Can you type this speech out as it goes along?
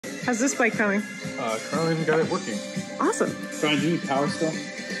How's this bike going? Carlin got it working. Awesome. Brian, do you need power still?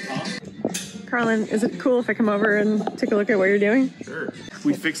 Carlin, is it cool if I come over and take a look at what you're doing? Sure.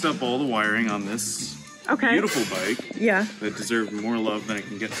 We fixed up all the wiring on this beautiful bike. Yeah. That deserved more love than it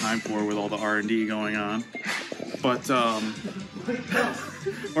can get time for with all the R&D going on. But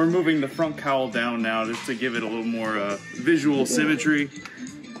we're moving the front cowl down now just to give it a little more visual symmetry.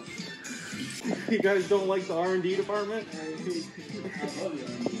 You guys don't like the R&D department?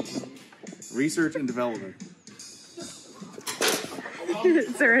 Research and development.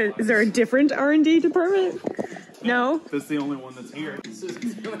 Is there a different R&D department? No? That's the only one that's here. This is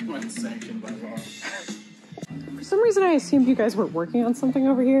the only one sanctioned by law. For some reason I assumed you guys were working on something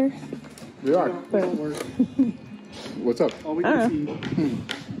over here. We are. But What's up? Oh, we can see.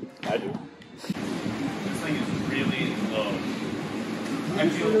 I do. This thing is really low. I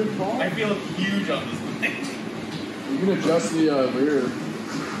feel huge on this thing. You can adjust the rear.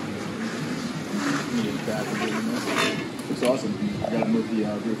 It's awesome. You gotta move the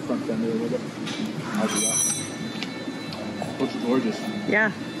rear front fender a little bit. I'll do that. Looks gorgeous.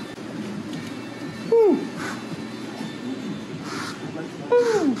 yeah. Woo!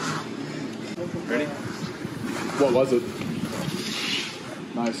 Ready? What was it?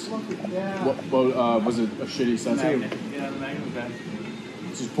 Nice. What was it a shitty sensor? Magnet. Yeah, the magnet was bad.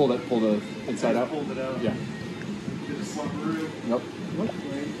 Just pull the inside out? Pulled it out. Yeah. Did a slump through. Nope.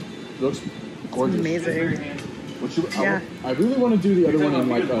 Looks gorgeous. Amazing. I really want to do the other one in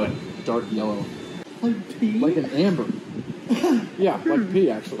like a dark yellow. Like pee? Like an amber. Yeah, like pee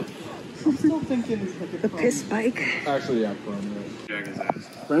actually. I'm still thinking it's like a The piss bike. Actually, yeah, chrome. Jack his ass.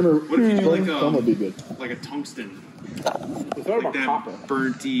 Primer. What if you do like chrome would be good. like a tungsten? I thought Like about that copper.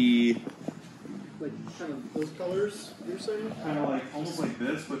 burnt-y, like kind of those colors you're saying? kind of like almost like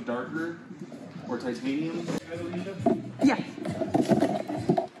this, but darker, or titanium. Yeah.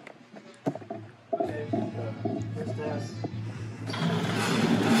 Okay, first test.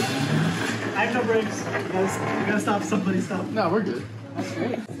 I have no brakes. You gotta stop. Somebody stop. No, we're good. That's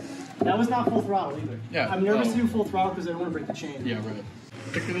great. That was not full throttle either. Yeah. I'm nervous to do full throttle because I don't want to break the chain. Yeah, right.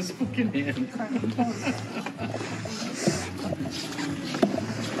 Look at his fucking hand.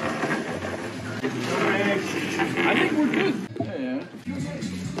 I think we're good. Yeah.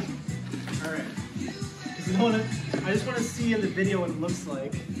 Alright. Because you know what? I just want to see in the video what it looks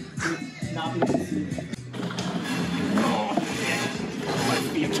like. Not be able to see it. My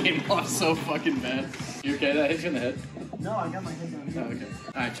feet came off so fucking bad. You okay? That hit you in the head? No, I got my head down. Oh, okay.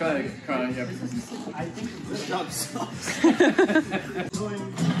 Alright, try that again. Carl, yeah. I think this job sucks.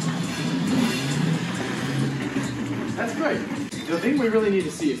 That's great. The thing we really need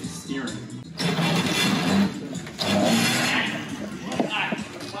to see is the steering.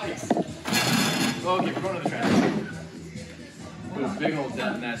 Okay, we're going to the trash. Put a big old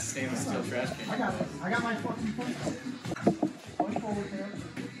dent in that stainless steel trash can. I got it. I got my fucking point. Push forward there.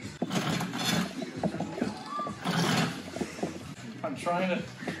 I'm trying to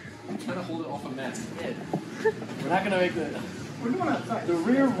hold it off of Matt's head. We're not gonna make the. We're doing outside. The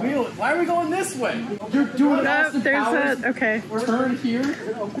rear wheel. Why are we going this way? You're doing it. Oh, there's that. Okay. Turn here.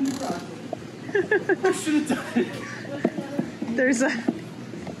 Open the garage. I should have done it. There's a.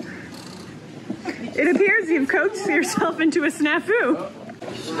 It appears you've coaxed yourself into a snafu.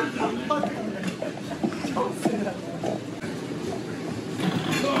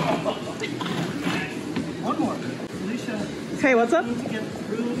 One more. Alicia. Hey, what's up? You need to get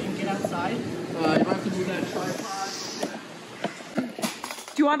through and get outside. You might have to do that tripod.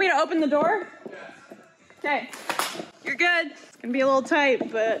 Do you want me to open the door? Okay. You're good. It's gonna be a little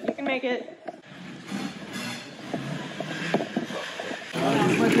tight, but you can make it.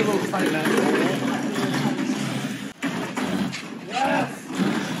 This might be a little tight now. Yes!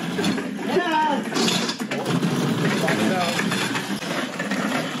 Yes!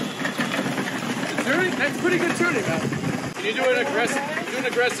 Turning? That's pretty good turning, man. Can you do an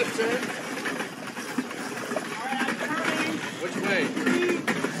aggressive turn? Alright, I'm turning. Which way? 3,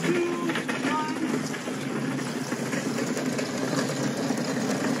 2, 1.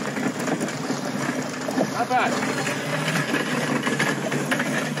 Not bad.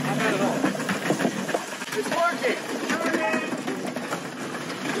 Not bad at all. It's working.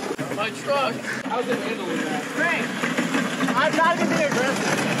 My truck. How's it handling that? Great. I'm not going to be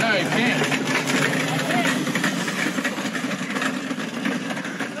aggressive. No, you can't.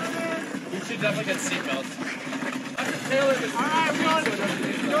 You should definitely get seatbelts. Dr. Taylor, this Alright,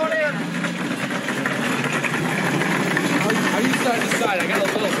 going in. How you side to side? I got a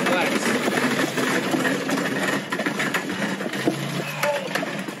little flex.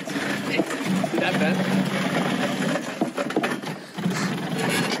 That bad?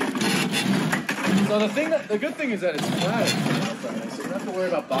 So the good thing is that it's flat, so you don't have to worry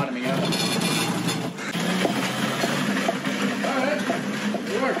about bottoming out. Alright,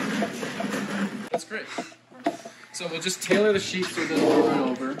 it worked. That's great. So we'll just tailor the sheet so it doesn't run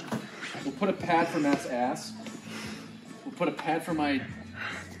over. We'll put a pad for Matt's ass. We'll put a pad for my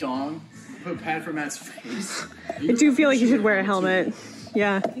dong. We'll put a pad for Matt's face. I do feel like you should wear a helmet.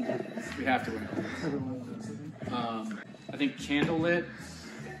 Yeah. We have to wear a helmet. I think candle lit,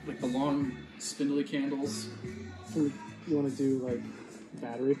 like the long spindly candles. You want to do like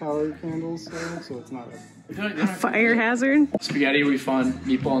battery powered candles so it's not A fire hazard? Spaghetti would be fun.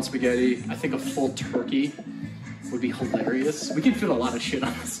 Meatball and spaghetti. I think a full turkey would be hilarious. We can fit a lot of shit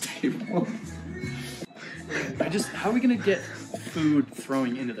on this table. How are we gonna get food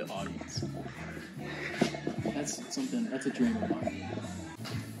throwing into the audience? That's a dream of mine.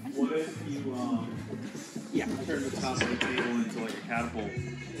 What if you turn the top of the table into like a catapult?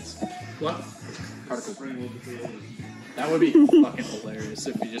 What? Particle spring with the table. That would be fucking hilarious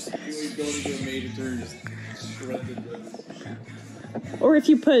if you just... You go into a major turn, just shred the goods. Or if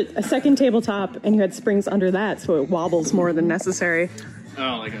you put a second tabletop and you had springs under that so it wobbles more than necessary.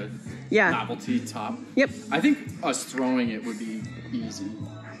 Oh, like a novelty top? Yep. I think us throwing it would be easy.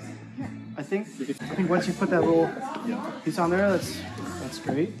 I think once you put that little piece on there, that's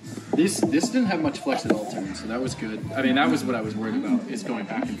great. This didn't have much flex at all turn, so that was good. I mean, that was what I was worried about, is going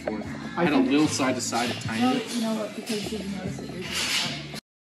back and forth. I had a little side to side, a tiny bit. You know what, because did you notice that yours is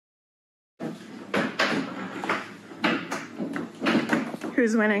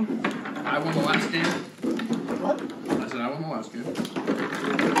Who's winning? I won the last game. What? I said I won the last game.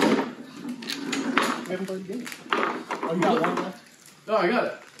 We haven't played the game. Oh, you got one left? Oh, I got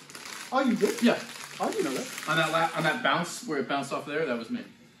it. Oh, you did? Yeah. Oh, I didn't know that. On that bounce, where it bounced off there, that was me.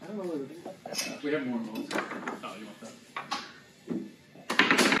 I don't know where it is. We have more rolls. Oh, you want that?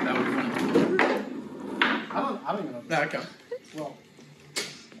 That would be fun. I don't even know. Yeah, okay. Well,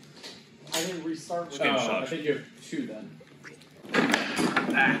 I didn't restart with I think you have two then.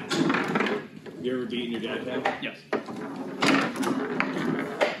 You ever beaten your dad, Ted? Yes.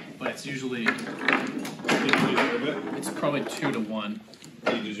 But it's usually... Did you deserve it? It's probably 2-1.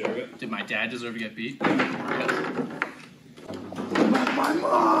 Did you deserve it? Did my dad deserve to get beat? Yes. my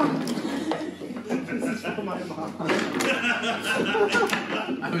mom! My mom.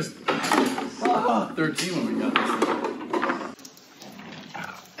 I was 13 when we got this.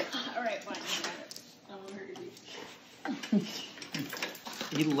 Alright, fine, you got it. I want her to be.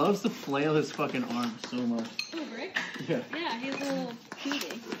 He loves to flail his fucking arms so much. Oh, Rick? Yeah. Yeah, he's a little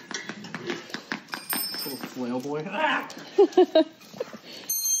cutie. Little flail boy.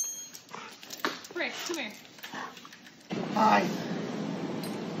 Brick, come here. Hi.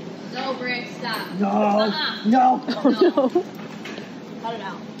 No, Brick, stop. No. No. Oh, no. Cut it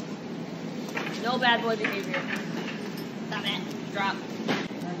out. No bad boy behavior. Stop it. Drop.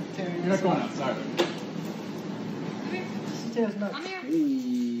 You're not going outside. Come here. Come here.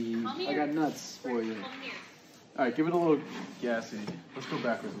 Hey, Come here. I got nuts for you. Come here. All right, give it a little gassy. Let's go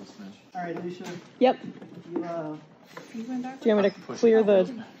backwards with this All right, Alicia. Yep. You, You went back? Do you want me to clear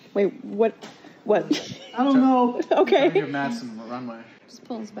the... Wait, what? I don't know. Okay. Give Matt some runway. Just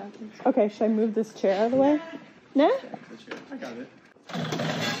pull us backwards. Okay, should I move this chair out of the way? Nah? I got it.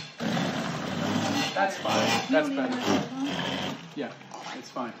 That's fine. That's better. Yeah, it's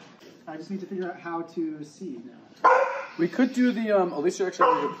fine. I just need to figure out how to see now. We could do the Alicia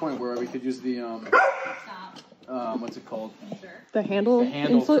actually made a point where we could use the Stop. what's it called? Sure. The handle, The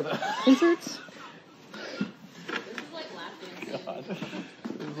handle for the- inserts? This is like lap dancing. God.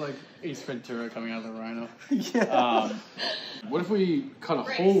 It was like Ace Ventura coming out of the rhino. Yeah. What if we cut a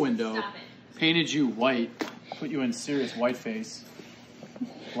Brick, whole window, stop it. painted you white, put you in serious white face,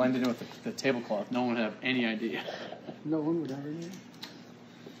 blended in with the tablecloth? No one would have any idea. No one would ever know.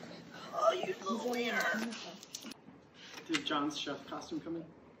 Oh, you little wiener. Did John's chef costume come in?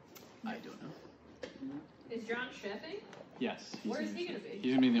 I don't know. Is John chefing? Yes. Where is he going to be?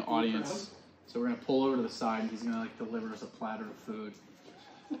 He's gonna be in the audience. So we're gonna pull over to the side and he's gonna like deliver us a platter of food.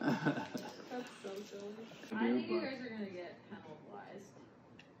 That's so silly. I think you guys are going to get penalized.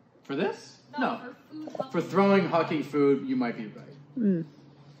 For this? No. For food. For throwing hucking food, you might be right. Mm.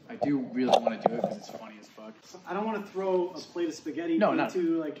 I do really want to do it because it's funny as fuck. I don't want to throw a plate of spaghetti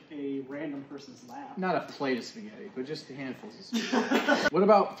into like a random person's lap. Not a plate of spaghetti, but just handfuls of spaghetti. What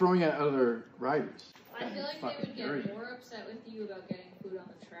about throwing at other riders? I feel like Fucking they would get dirty. more upset with you about getting food on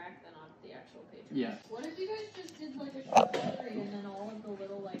the track than on the actual patron. Yeah. What if you guys just did like a charcuterie and then all of the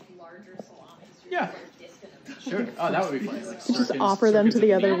little like larger salamis you're Yeah. just like distant them? Sure. Oh, that would be funny. Like Just offer them to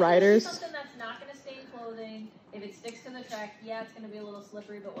the other riders. Something that's not going to stain clothing. If it's sticks to the track. Yeah, it's gonna be a little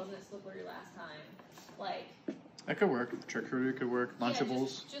slippery, but wasn't it slippery last time? Like. That could work. Charcuterie could work.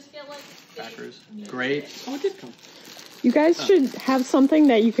 Lunchables. Yeah, just get like crackers. Great. Oh, it did come. You guys should have something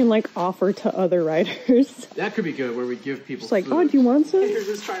that you can like offer to other riders. That could be good, where we give people It's like, food. oh, do you want some? You're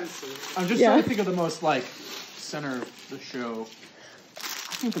just trying to see. I'm just trying to think of the most like center of the show.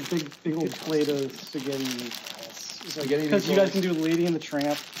 I think a big old plate of spaghetti meatballs. Spaghetti Because you meatballs. guys can do Lady and the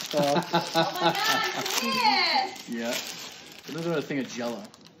Tramp stuff. Oh my god, yes! Yeah. Another thing of Jello.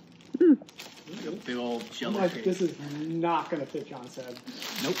 Big old Jello Like, cake. this is not going to fit John's head.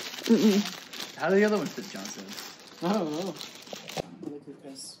 Nope. How do the other ones fit John's head? I don't know. Look at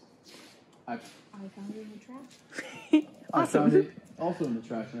this. I found it in the trash. I found it also in the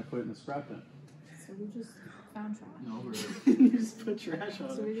trash and I put it in the scrap bin. So we just found trash. No, we're You just put trash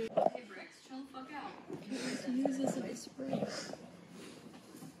on it. Hey Bricks, chill the fuck out. Let's use this as a spray.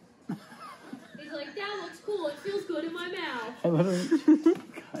 He's like, that looks cool. It feels good in my mouth. I literally.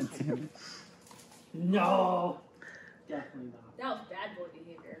 God damn it. No! Definitely not. That was bad boy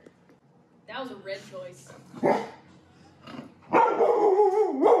behavior. That was a red choice.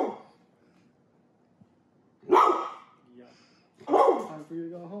 Yeah. Time for you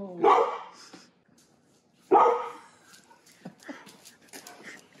to go home.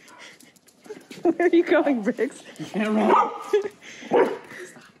 Where are you going, Briggs? You can't run.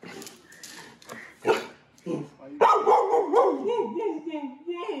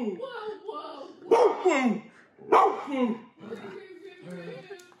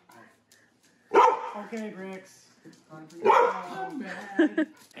 Okay, Bricks. Time for you to go home.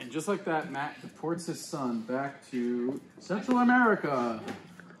 And just like that, Matt deports his son back to Central America.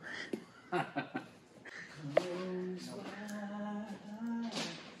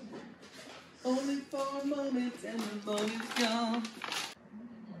 Only for a moment and the moment's gone.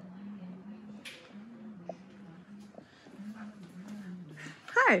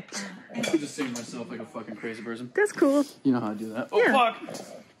 Hi. I'm just singing myself like a fucking crazy person. That's cool. You know how to do that. Oh, Yeah. fuck!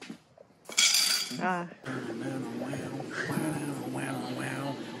 Ah.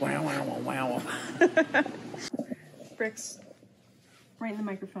 Bricks, right in the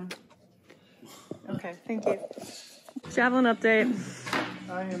microphone. Okay, thank you. Javelin update.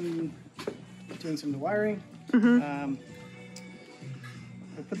 I am doing some new wiring. I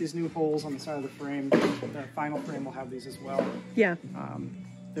put these new holes on the side of the frame. The final frame will have these as well. Yeah.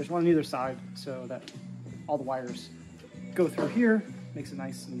 There's one on either side so that all the wires go through here. Makes it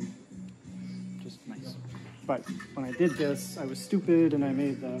nice and just nice. But when I did this, I was stupid and I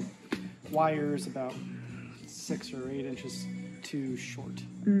made the wires about 6 or 8 inches too short.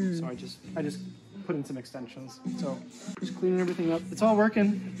 So I just put in some extensions. So just cleaning everything up. It's all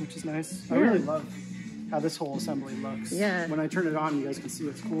working, which is nice. I really love how this whole assembly looks. Yeah. When I turn it on, you guys can see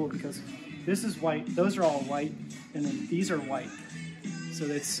what's cool because this is white, those are all white, and then these are white. So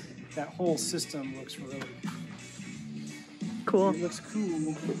that's that whole system looks really Cool. It looks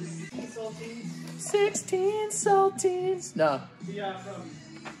cool. 16 saltines. No. Yeah, from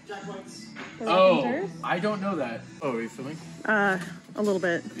Jack White's. Oh, I don't know that. Oh, are you filming? A little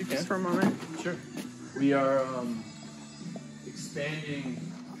bit, You just can. for a moment. Sure. We are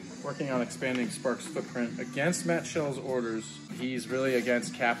working on expanding Spark's footprint against Matt Shell's orders. He's really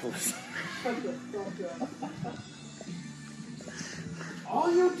against capitalism.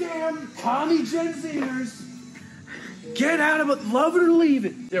 All you damn commie Gen Zers, get out of it, love it or leave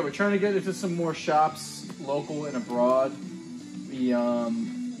it. Yeah, we're trying to get into some more shops, local and abroad. We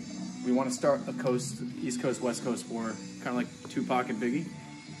want to start a East Coast, West Coast war, kind of like Tupac and Biggie,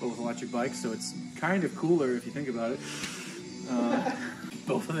 but with electric bikes, so it's kind of cooler if you think about it.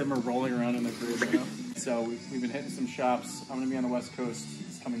 Both of them are rolling around in the crib right now. So we've been hitting some shops. I'm going to be on the West Coast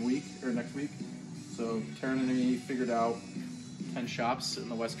this coming week, or next week. So Taryn and me figured out 10 shops in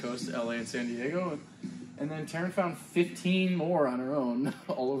the West Coast, LA and San Diego. And then Taryn found 15 more on her own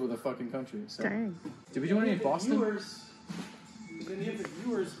all over the fucking country. So, Dang. did we do any in Boston? Does any of the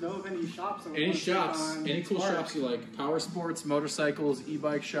viewers know of any shops? that Any want to shops, on any cool Spark? shops you like. Power sports, motorcycles,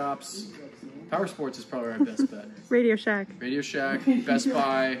 e-bike shops. Power sports is probably our best bet. Radio Shack. Radio Shack, Best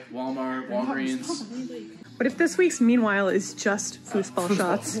Buy, Walmart, Walgreens. What if this week's Meanwhile is just foosball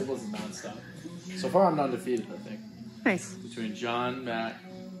shots? It was nonstop. So far I'm undefeated, I think. Nice. Between John, Matt,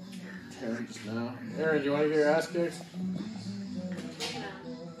 Taryn just now. Aaron, do you want to get your ass kicked?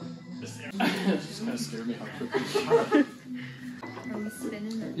 She's gonna scare me how quickly. Are we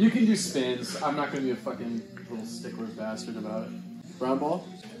spinning it? You can do spins. I'm not gonna be a fucking little stickler bastard about it. Brown ball?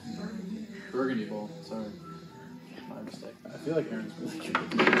 Burgundy ball. Sorry. My mistake. I feel like Aaron's really good.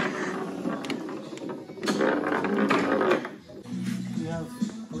 We have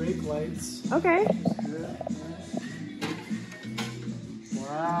brake lights. Okay. Good.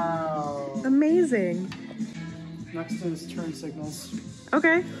 Wow. Amazing. Next is turn signals.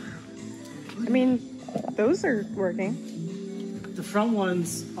 Okay. I mean, those are working. The front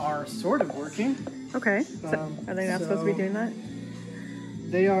ones are sort of working. Okay. So, are they not supposed to be doing that?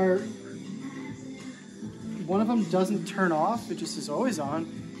 They are. One of them doesn't turn off, it just is always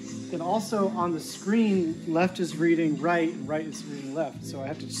on. And also on the screen, left is reading right and right is reading left. So I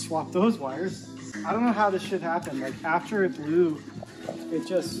have to swap those wires. I don't know how this shit happened. Like after it blew,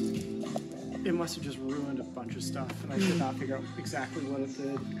 it must have just ruined a bunch of stuff. And I could not figure out exactly what it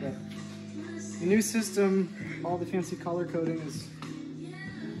did. But the new system, all the fancy color coding is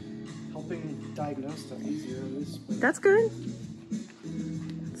helping diagnose stuff easier at least. But That's good.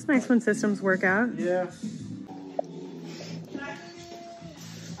 It's nice when systems work out. yeah.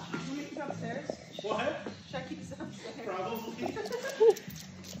 What? Should I keep this upstairs? Probably.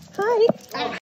 Hi.